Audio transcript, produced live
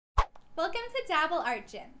Welcome to Dabble Art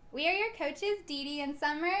Gym. We are your coaches, Dee Dee and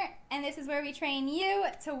Summyr, and this is where we train you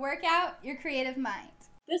to work out your creative mind.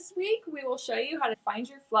 This week, we will show you how to find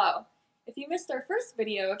your flow. If you missed our first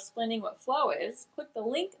video explaining what flow is, click the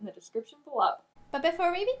link in the description below. But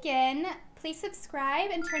before we begin, please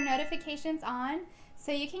subscribe and turn notifications on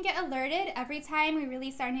so you can get alerted every time we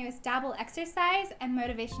release our newest Dabble exercise and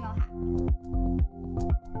motivational hack.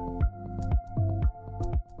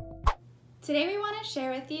 Today we want to share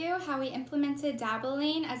with you how we implemented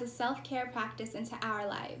dabbling as a self-care practice into our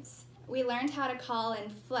lives. We learned how to call in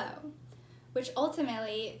flow, which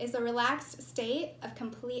ultimately is a relaxed state of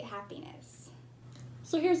complete happiness.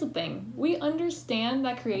 So here's the thing, we understand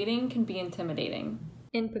that creating can be intimidating.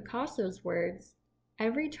 In Picasso's words,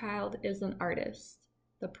 every child is an artist.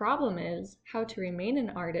 The problem is how to remain an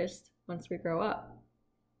artist once we grow up.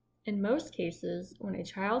 In most cases, when a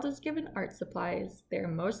child is given art supplies, they are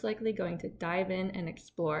most likely going to dive in and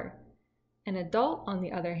explore. An adult, on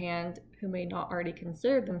the other hand, who may not already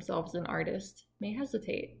consider themselves an artist, may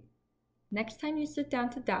hesitate. Next time you sit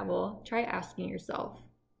down to dabble, try asking yourself,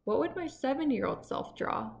 what would my 7-year-old self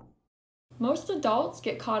draw? Most adults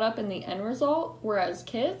get caught up in the end result, whereas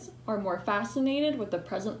kids are more fascinated with the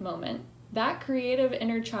present moment. That creative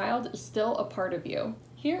inner child is still a part of you.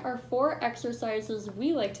 Here are 4 exercises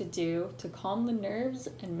we like to do to calm the nerves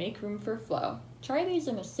and make room for flow. Try these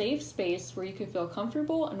in a safe space where you can feel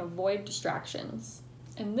comfortable and avoid distractions.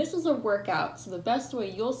 And this is a workout, so the best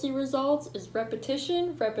way you'll see results is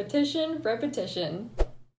repetition, repetition, repetition.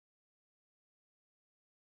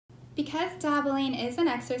 Because dabbling is an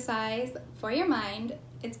exercise for your mind,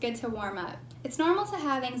 it's good to warm up. It's normal to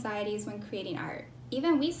have anxieties when creating art.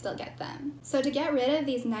 Even we still get them. So to get rid of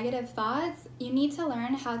these negative thoughts, you need to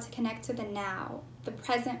learn how to connect to the now, the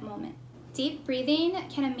present moment. Deep breathing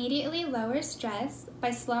can immediately lower stress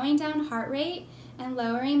by slowing down heart rate and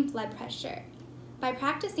lowering blood pressure. By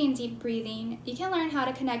practicing deep breathing, you can learn how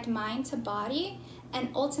to connect mind to body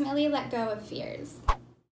and ultimately let go of fears.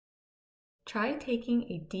 Try taking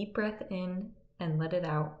a deep breath in and let it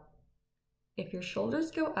out. If your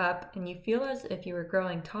shoulders go up and you feel as if you were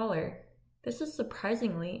growing taller, this is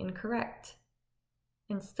surprisingly incorrect.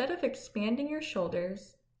 Instead of expanding your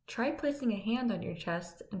shoulders, try placing a hand on your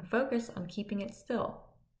chest and focus on keeping it still.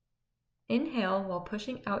 Inhale while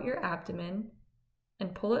pushing out your abdomen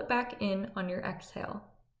and pull it back in on your exhale.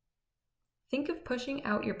 Think of pushing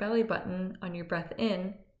out your belly button on your breath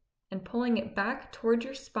in and pulling it back toward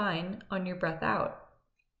your spine on your breath out.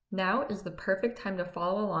 Now is the perfect time to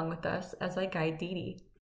follow along with us as I guide Dee Dee.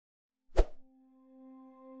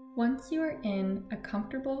 Once you are in a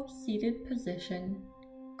comfortable seated position,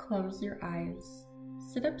 close your eyes.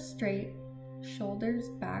 Sit up straight, shoulders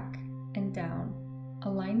back and down.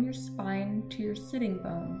 Align your spine to your sitting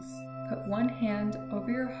bones. Put one hand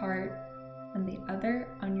over your heart and the other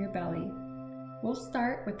on your belly. We'll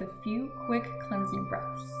start with a few quick cleansing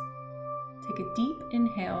breaths. Take a deep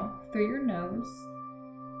inhale through your nose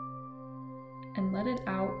and let it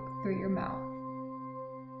out through your mouth.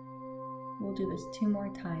 We'll do this 2 more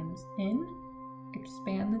times. In,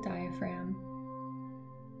 expand the diaphragm.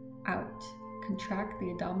 Out, contract the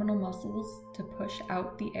abdominal muscles to push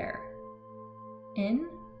out the air. In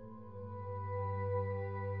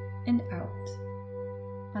and out.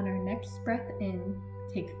 On our next breath in,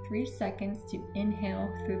 take 3 seconds to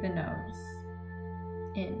inhale through the nose.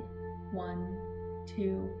 In, 1,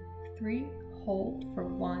 2, 3. Hold for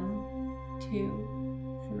 1,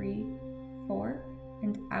 2, 3, 4.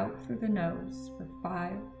 And out through the nose for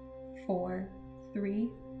 5, 4, 3,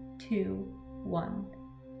 2, 1.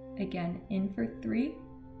 Again, in for 3.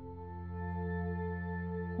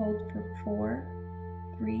 Hold for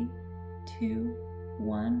 4, 3, 2,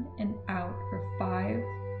 1. And out for 5,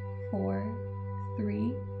 4,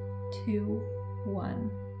 3, 2,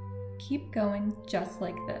 1. Keep going just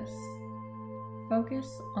like this.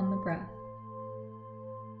 Focus on the breath.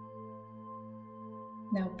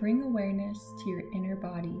 Now bring awareness to your inner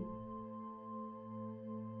body.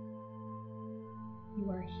 You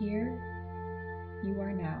are here, you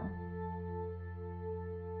are now.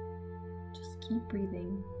 Just keep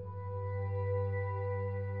breathing.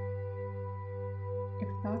 If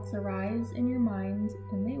thoughts arise in your mind,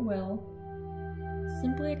 and they will,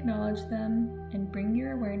 simply acknowledge them and bring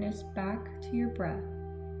your awareness back to your breath.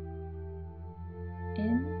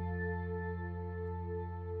 In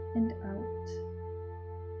and out.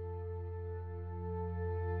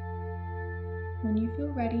 When you feel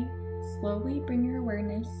ready, slowly bring your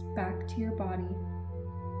awareness back to your body.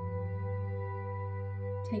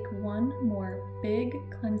 Take one more big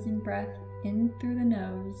cleansing breath in through the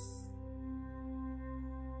nose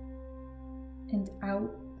and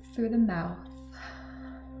out through the mouth.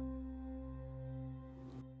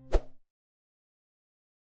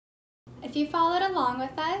 If you followed along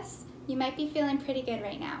with us, you might be feeling pretty good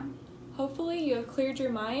right now. Hopefully you have cleared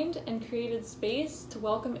your mind and created space to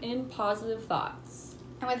welcome in positive thoughts.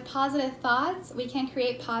 And with positive thoughts, we can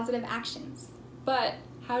create positive actions. But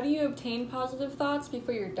how do you obtain positive thoughts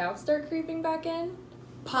before your doubts start creeping back in?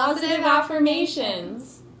 Positive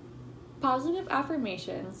affirmations. Positive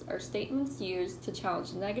affirmations are statements used to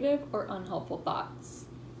challenge negative or unhelpful thoughts.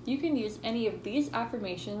 You can use any of these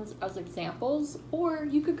affirmations as examples, or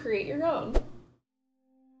you could create your own.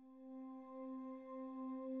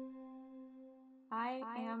 I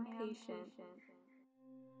am patient.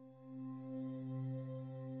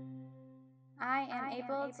 I am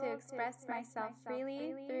able to express myself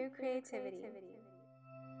freely through creativity.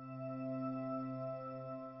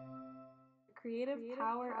 The creative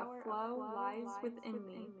power of flow lies within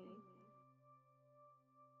me.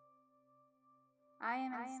 I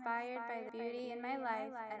am inspired by the beauty in my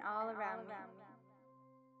life and all around me.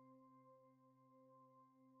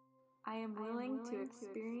 I am willing to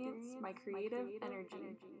experience my creative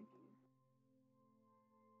energy.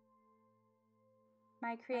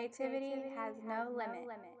 My creativity has no limit.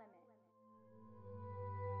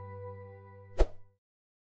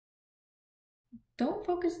 Don't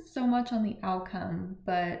focus so much on the outcome,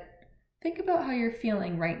 but think about how you're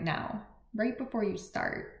feeling right now, right before you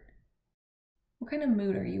start. What kind of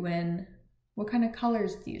mood are you in? What kind of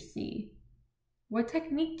colors do you see? What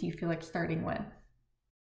technique do you feel like starting with?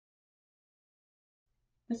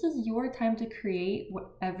 This is your time to create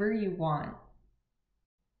whatever you want.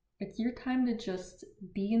 It's your time to just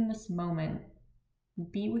be in this moment,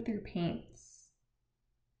 be with your paints.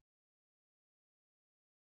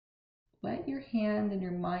 Let your hand and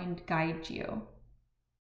your mind guide you.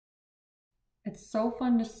 It's so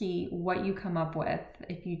fun to see what you come up with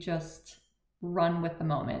if you just run with the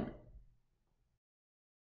moment.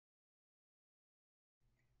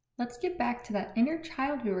 Let's get back to that inner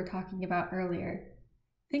child we were talking about earlier.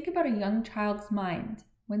 Think about a young child's mind.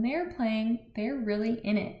 When they are playing, they are really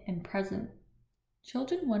in it and present.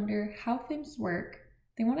 Children wonder how things work.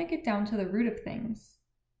 They want to get down to the root of things.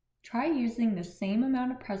 Try using the same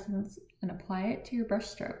amount of presence and apply it to your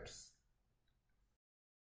brushstrokes.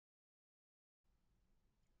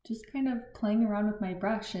 Just kind of playing around with my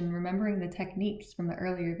brush and remembering the techniques from the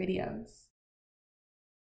earlier videos.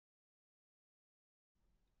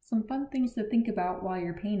 Some fun things to think about while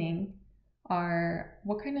you're painting are,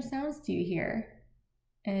 what kind of sounds do you hear?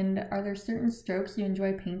 And are there certain strokes you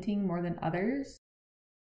enjoy painting more than others?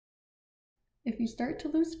 If you start to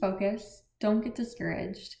lose focus, don't get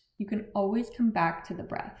discouraged. You can always come back to the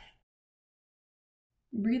breath.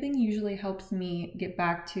 Breathing usually helps me get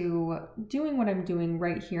back to doing what I'm doing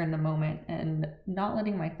right here in the moment and not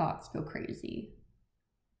letting my thoughts go crazy.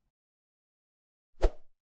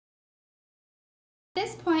 At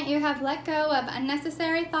this point, you have let go of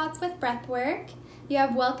unnecessary thoughts with breath work, you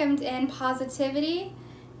have welcomed in positivity,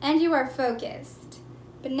 and you are focused.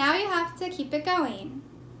 But now you have to keep it going.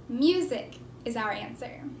 Music is our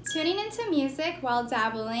answer. Tuning into music while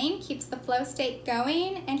dabbling keeps the flow state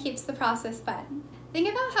going and keeps the process fun. Think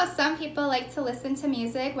about how some people like to listen to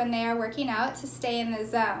music when they are working out to stay in the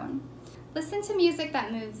zone. Listen to music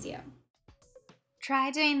that moves you. Try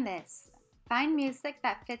doing this. Find music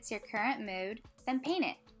that fits your current mood, then paint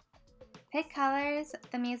it. Pick colors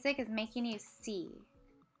the music is making you see.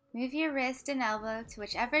 Move your wrist and elbow to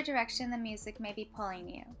whichever direction the music may be pulling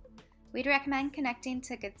you. We'd recommend connecting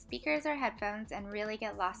to good speakers or headphones and really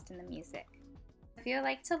get lost in the music. If you would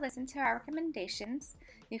like to listen to our recommendations,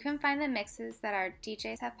 you can find the mixes that our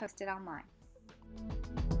DJs have posted online.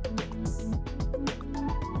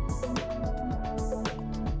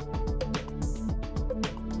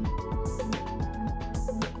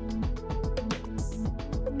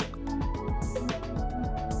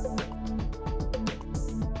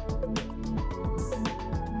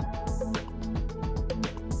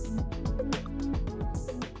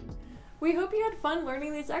 We hope you had fun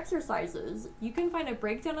learning these exercises. You can find a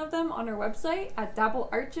breakdown of them on our website at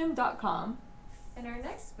dabbleartgym.com. In our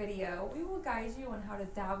next video, we will guide you on how to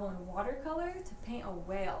dabble in watercolor to paint a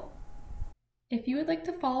whale. If you would like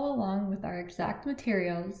to follow along with our exact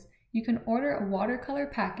materials, you can order a watercolor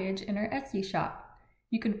package in our Etsy shop.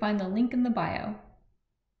 You can find the link in the bio.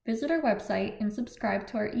 Visit our website and subscribe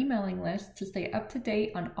to our emailing list to stay up to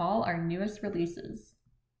date on all our newest releases.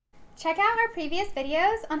 Check out our previous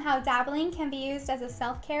videos on how dabbling can be used as a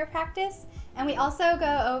self-care practice, and we also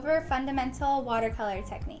go over fundamental watercolor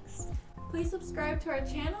techniques. Please subscribe to our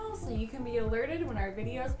channel so you can be alerted when our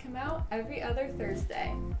videos come out every other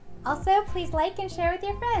Thursday. Also, please like and share with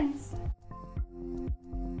your friends.